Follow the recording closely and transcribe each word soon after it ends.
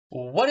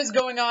What is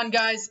going on,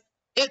 guys?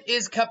 It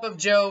is Cup of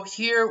Joe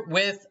here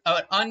with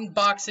an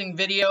unboxing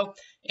video,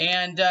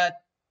 and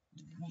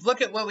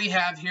look at what we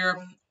have here.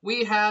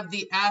 We have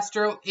the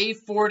Astro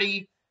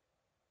A40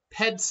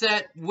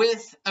 headset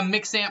with a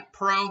Mixamp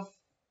Pro.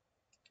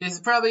 This is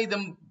probably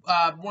the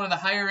one of the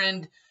higher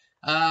end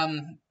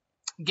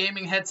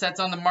gaming headsets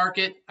on the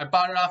market. I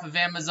bought it off of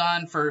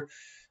Amazon for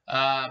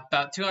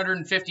about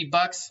 250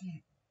 bucks,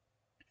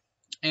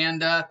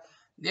 and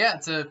yeah,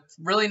 it's a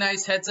really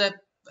nice headset.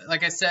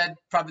 Like I said,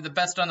 probably the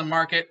best on the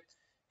market.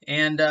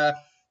 And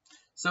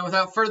so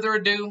without further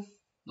ado,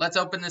 let's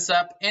open this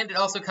up. And it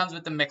also comes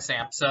with the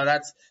Mixamp, so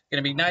that's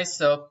going to be nice.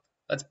 So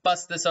let's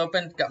bust this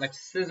open. Got my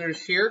scissors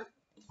here.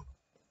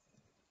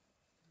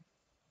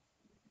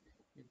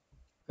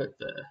 Put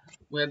the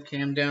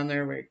webcam down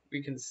there where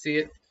we can see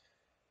it.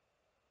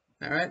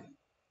 All right.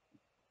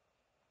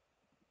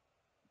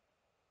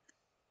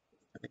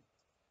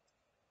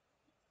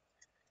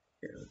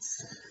 Here,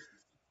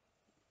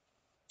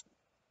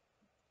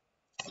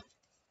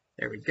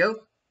 there we go.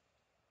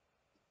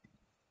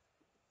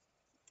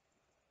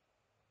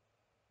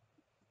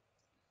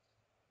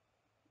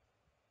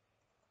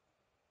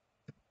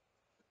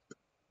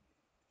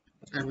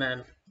 And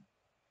then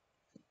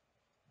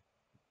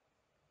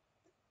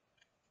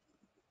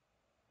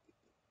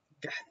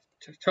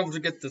trouble to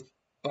get the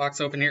box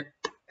open here.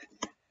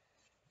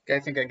 Okay, I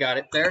think I got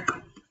it there.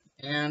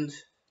 And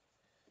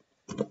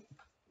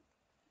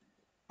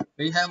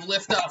we have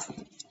liftoff.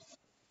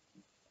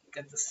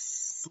 Get the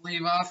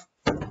sleeve off.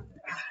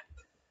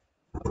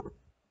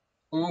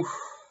 Ooh.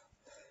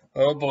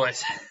 Oh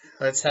boys,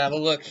 let's have a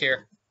look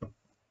here.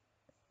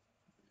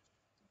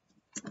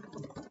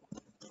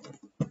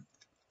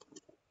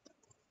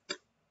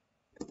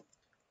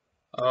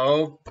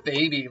 Oh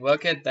baby,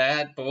 look at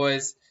that,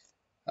 boys.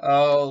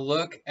 Oh,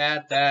 look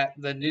at that.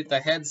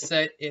 The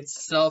headset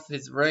itself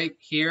is right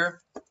here.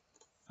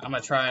 I'm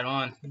gonna try it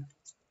on.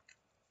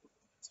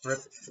 Let's rip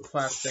the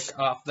plastic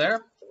off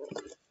there.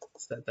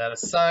 Set that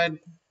aside.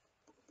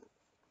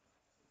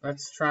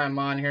 Let's try them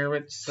on here.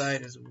 Which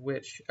side is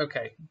which?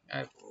 Okay,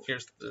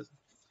 here's the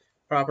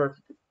proper.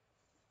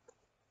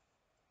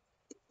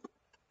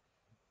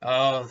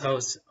 Oh,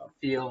 those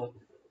feel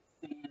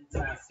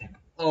fantastic.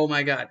 Oh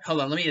my God!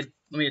 Hold on, let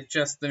me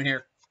adjust them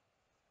here.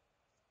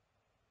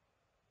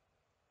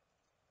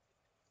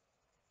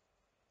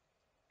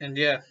 And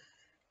yeah.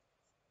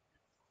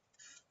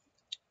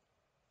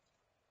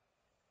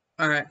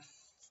 All right.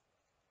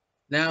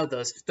 Now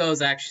those feel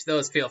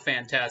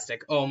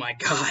fantastic. Oh my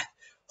God.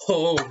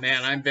 Oh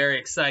man, I'm very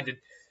excited.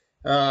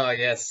 Oh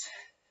yes.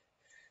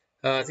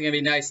 It's gonna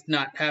be nice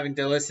not having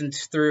to listen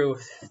through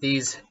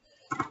these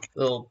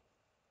little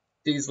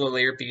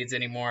ear beads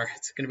anymore.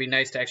 It's gonna be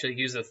nice to actually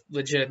use a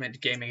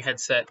legitimate gaming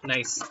headset.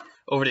 Nice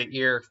over the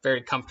ear,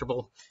 very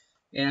comfortable.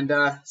 And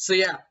so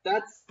yeah,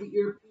 that's the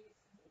earpiece.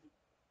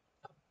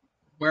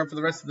 Wear them for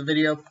the rest of the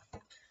video.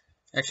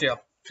 Actually,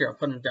 I'll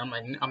put them down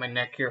on my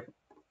neck here.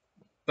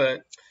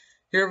 But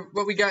here,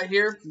 what we got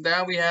here,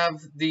 now we have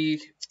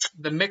the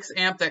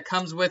Mixamp that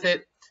comes with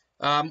it.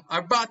 I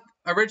bought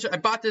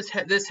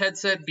this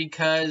headset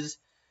because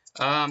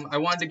I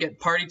wanted to get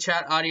party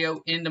chat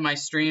audio into my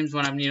streams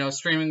when I'm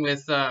streaming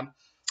with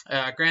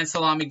Grand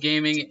Salami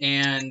Gaming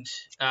and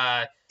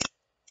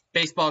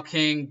Baseball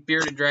King,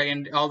 Bearded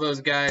Dragon, all those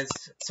guys.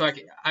 So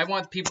I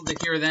want people to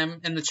hear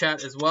them in the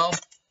chat as well.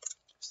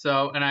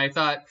 So, and I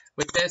thought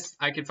with this,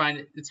 I could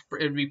find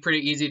it'd be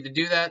pretty easy to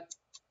do that.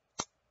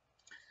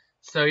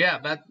 So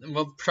yeah,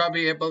 we'll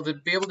probably be able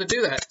to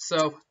do that.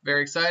 So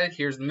very excited.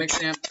 Here's the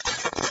Mixamp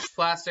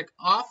plastic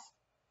off,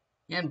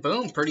 and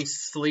boom, pretty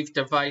sleek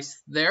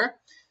device there.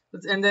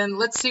 And then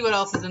let's see what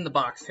else is in the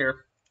box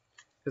here,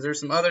 because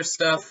there's some other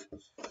stuff.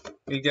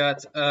 We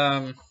got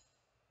yeah,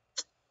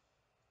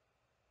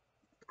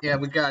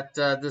 we got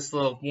this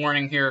little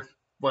warning here,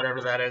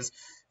 whatever that is.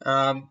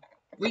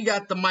 We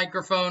got the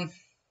microphone.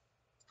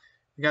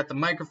 We got the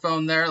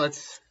microphone there.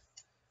 Let's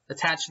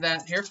attach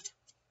that here.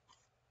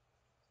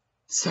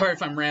 Sorry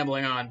if I'm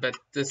rambling on, but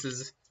this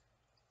is...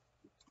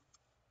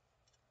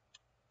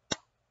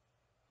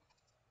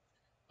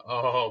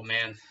 Oh,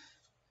 man.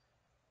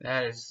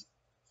 That is...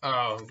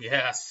 Oh,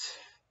 yes.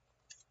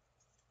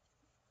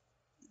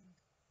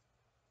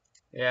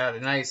 Yeah,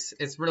 nice.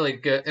 It's really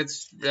good.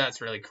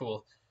 That's really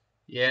cool.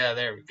 Yeah,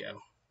 there we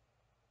go.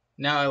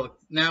 Now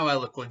I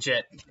look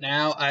legit.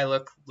 Now I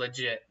look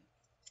legit.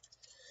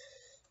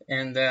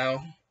 And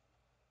so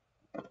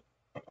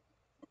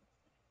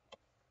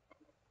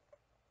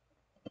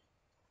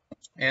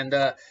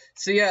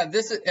yeah,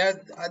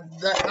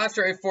 the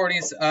Astro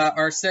A40s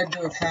are said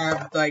to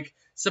have like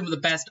some of the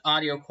best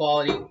audio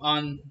quality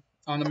on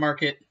the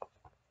market,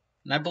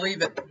 and I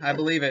believe it. I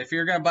believe it. If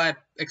you're gonna buy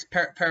a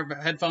pair of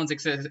headphones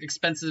as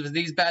expensive as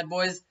these bad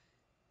boys,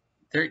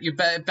 you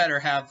better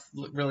have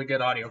really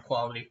good audio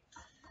quality.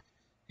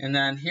 And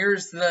then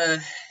here's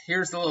the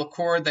little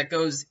cord that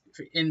goes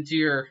into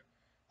your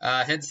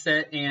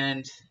headset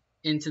and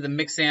into the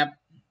Mixamp.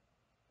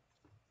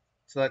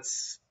 So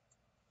let's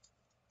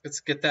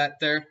get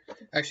that there.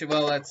 Actually,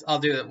 well, I'll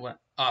do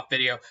off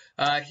video.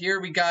 Here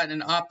we got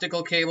an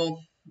optical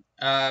cable.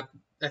 I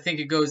think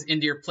it goes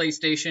into your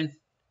PlayStation,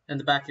 and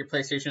the back of your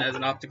PlayStation has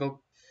an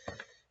optical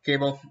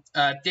cable.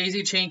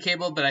 Daisy chain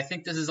cable, but I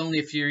think this is only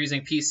if you're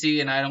using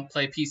PC, and I don't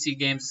play PC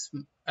games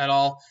at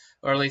all,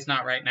 or at least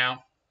not right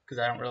now, because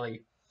I don't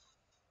really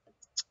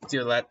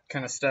do that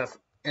kind of stuff.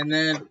 And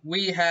then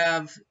we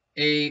have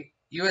a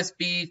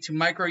USB to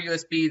micro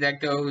USB that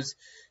goes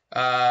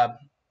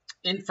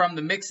in from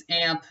the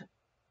Mixamp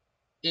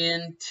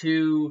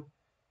into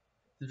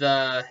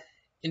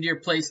your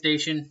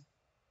PlayStation,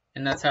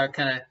 and that's how it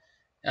kind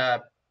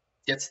of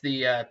gets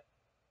the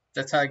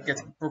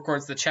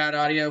records the chat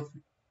audio.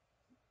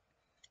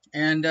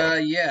 And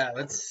yeah,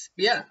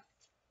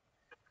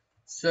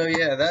 so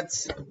yeah,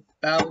 that's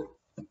about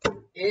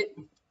it.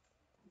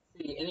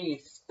 Let's see, any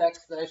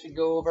specs that I should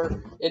go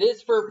over? It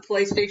is for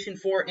PlayStation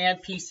 4 and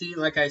PC,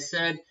 like I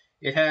said.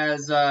 It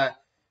has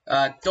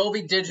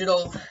Dolby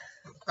Digital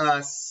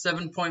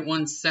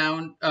 7.1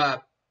 sound.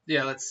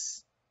 Yeah,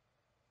 let's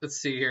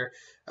see here.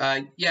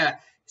 Yeah,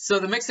 so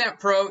the Mixamp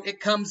Pro, it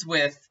comes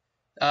with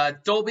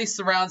Dolby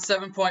Surround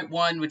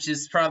 7.1, which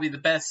is probably the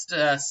best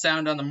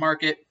sound on the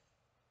market.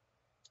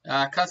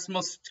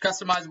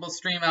 Customizable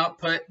stream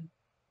output,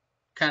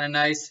 kind of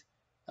nice.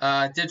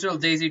 Digital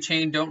daisy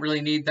chain, don't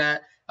really need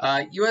that.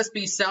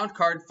 USB sound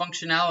card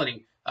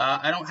functionality.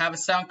 I don't have a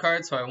sound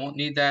card, so I won't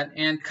need that.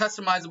 And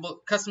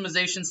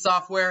customization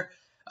software.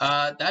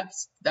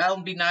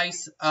 That'll be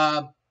nice.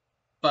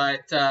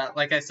 But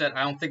like I said,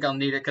 I don't think I'll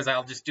need it because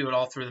I'll just do it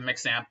all through the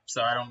Mixamp,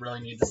 so I don't really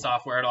need the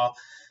software at all.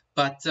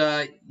 But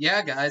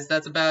yeah, guys,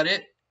 that's about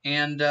it.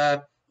 And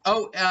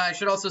I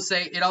should also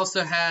say it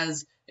also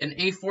has an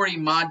A40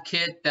 mod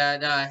kit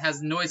that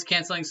has noise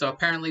canceling. So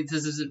apparently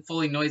this isn't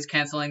fully noise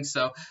canceling.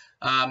 So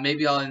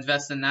maybe I'll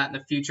invest in that in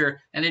the future.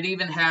 And it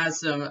even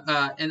has some.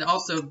 And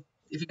also,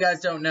 if you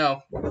guys don't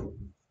know,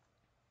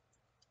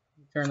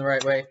 turn the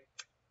right way.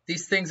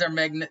 These things are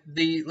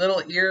the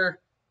little ear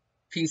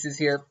pieces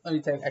here. Let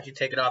me actually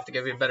take it off to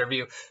give you a better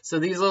view. So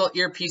these little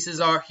ear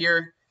pieces are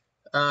here.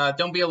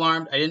 Don't be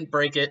alarmed. I didn't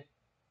break it.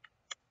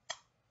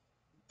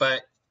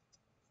 But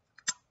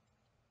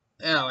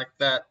yeah, like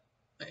that.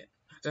 Wait,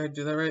 did I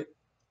do that right?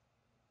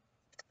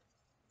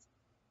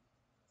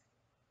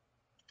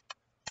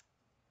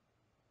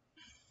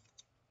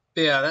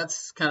 But yeah,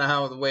 that's kind of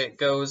how the way it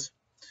goes.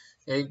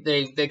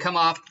 They come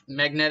off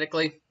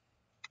magnetically,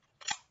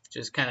 which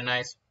is kind of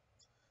nice.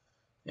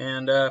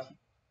 And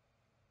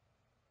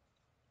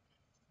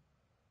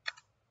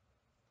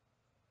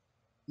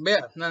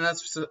yeah, no,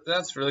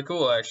 that's really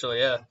cool, actually.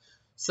 Yeah.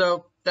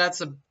 So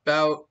that's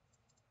about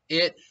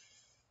it.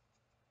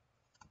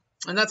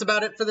 And that's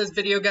about it for this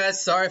video,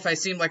 guys. Sorry if I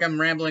seem like I'm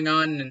rambling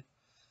on and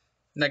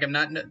like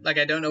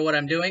I don't know what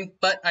I'm doing,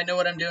 but I know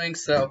what I'm doing.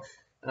 So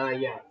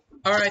yeah.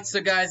 All right, so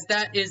guys,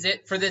 that is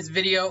it for this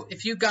video.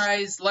 If you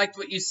guys liked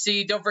what you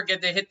see, don't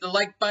forget to hit the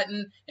like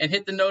button and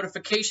hit the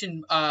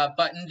notification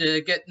button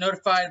to get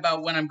notified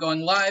about when I'm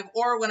going live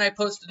or when I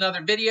post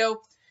another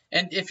video.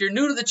 And if you're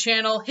new to the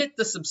channel, hit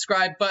the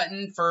subscribe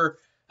button for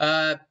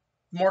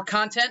more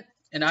content,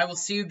 and I will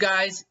see you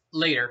guys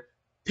later.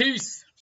 Peace!